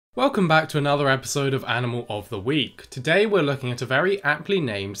Welcome back to another episode of Animal of the Week. Today we're looking at a very aptly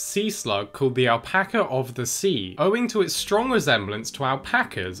named sea slug called the alpaca of the sea, owing to its strong resemblance to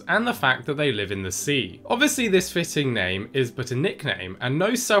alpacas and the fact that they live in the sea. Obviously this fitting name is but a nickname, and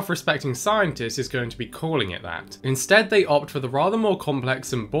no self-respecting scientist is going to be calling it that. Instead they opt for the rather more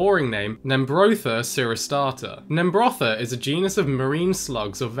complex and boring name Nembrotha cirrostata. Nembrotha is a genus of marine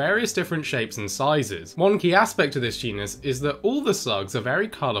slugs of various different shapes and sizes. One key aspect of this genus is that all the slugs are very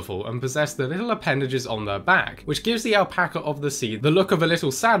colourful and possess the little appendages on their back, which gives the alpaca of the sea the look of a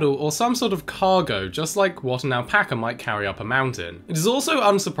little saddle or some sort of cargo, just like what an alpaca might carry up a mountain. It is also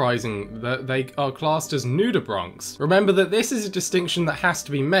unsurprising that they are classed as nudibranchs. Remember that this is a distinction that has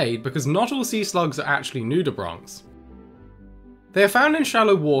to be made because not all sea slugs are actually nudibranchs. They are found in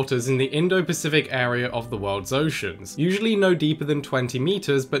shallow waters in the Indo-Pacific area of the world's oceans, usually no deeper than 20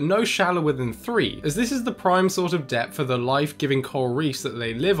 meters but no shallower than 3, as this is the prime sort of depth for the life-giving coral reefs that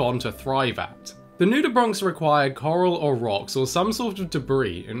they live on to thrive at. The nudibranchs require coral or rocks or some sort of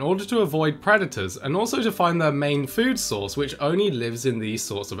debris in order to avoid predators and also to find their main food source, which only lives in these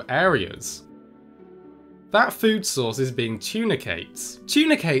sorts of areas. That food source is being tunicates.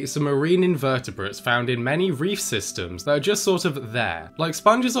 Tunicates are marine invertebrates found in many reef systems that are just sort of there. Like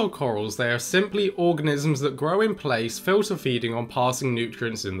sponges or corals, they are simply organisms that grow in place, filter feeding on passing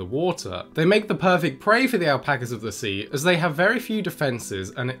nutrients in the water. They make the perfect prey for the alpacas of the sea as they have very few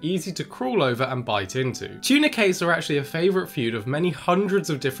defences and are easy to crawl over and bite into. Tunicates are actually a favourite food of many hundreds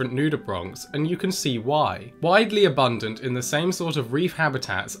of different nudibranchs, and you can see why. Widely abundant in the same sort of reef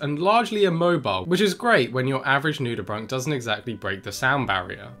habitats and largely immobile, which is great when your average nudibranch doesn't exactly break the sound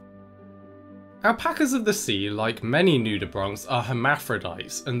barrier. Alpacas of the sea, like many nudibranchs, are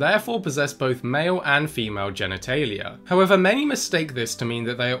hermaphrodites and therefore possess both male and female genitalia. However, many mistake this to mean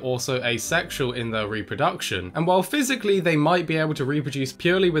that they are also asexual in their reproduction, and while physically they might be able to reproduce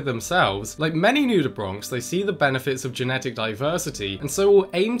purely with themselves, like many nudibranchs they see the benefits of genetic diversity and so will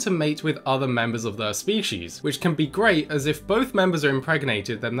aim to mate with other members of their species, which can be great as if both members are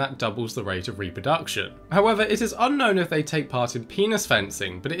impregnated then that doubles the rate of reproduction. However, it is unknown if they take part in penis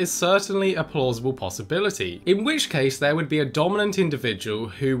fencing, but it is certainly a plausible possibility, in which case there would be a dominant individual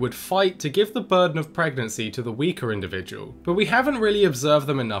who would fight to give the burden of pregnancy to the weaker individual, but we haven't really observed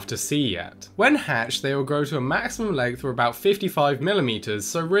them enough to see yet. When hatched they will grow to a maximum length of about 55mm,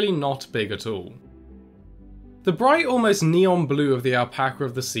 so really not big at all. The bright, almost neon blue of the alpaca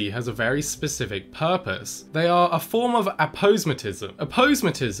of the sea has a very specific purpose. They are a form of aposematism.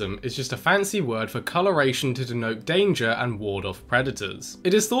 Aposematism is just a fancy word for coloration to denote danger and ward off predators.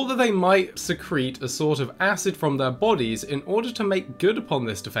 It is thought that they might secrete a sort of acid from their bodies in order to make good upon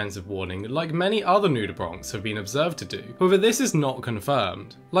this defensive warning, like many other nudibranchs have been observed to do. However, this is not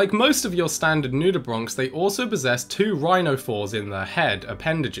confirmed. Like most of your standard nudibranchs, they also possess 2 rhinophores in their head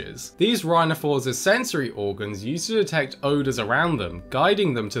appendages. These rhinophores are sensory organs used to detect odours around them,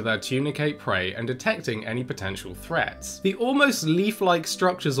 guiding them to their tunicate prey and detecting any potential threats. The almost leaf-like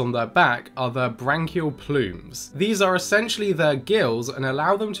structures on their back are their branchial plumes. These are essentially their gills and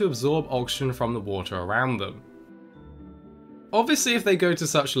allow them to absorb oxygen from the water around them. Obviously, if they go to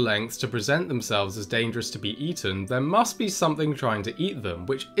such lengths to present themselves as dangerous to be eaten, there must be something trying to eat them,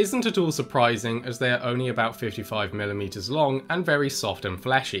 which isn't at all surprising as they are only about 55mm long and very soft and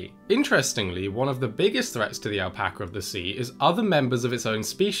fleshy. Interestingly, one of the biggest threats to the alpaca of the sea is other members of its own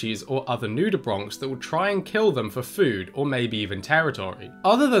species or other nudibranchs that will try and kill them for food or maybe even territory.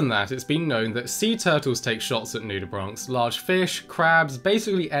 Other than that, it's been known that sea turtles take shots at nudibranchs, large fish, crabs,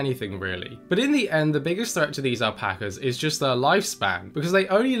 basically anything really. But in the end, the biggest threat to these alpacas is just their lifespan, because they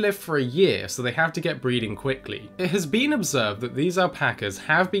only live for a year, so they have to get breeding quickly. It has been observed that these alpacas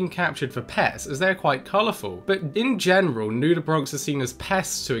have been captured for pets as they are quite colourful, but in general nudibranchs are seen as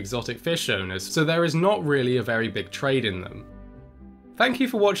pests to exotic fish owners, so there is not really a very big trade in them. Thank you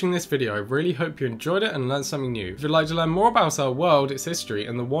for watching this video. I really hope you enjoyed it and learned something new. If you'd like to learn more about our world, its history,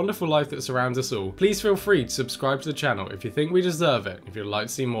 and the wonderful life that surrounds us all, please feel free to subscribe to the channel if you think we deserve it, if you'd like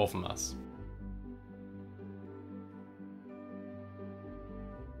to see more from us.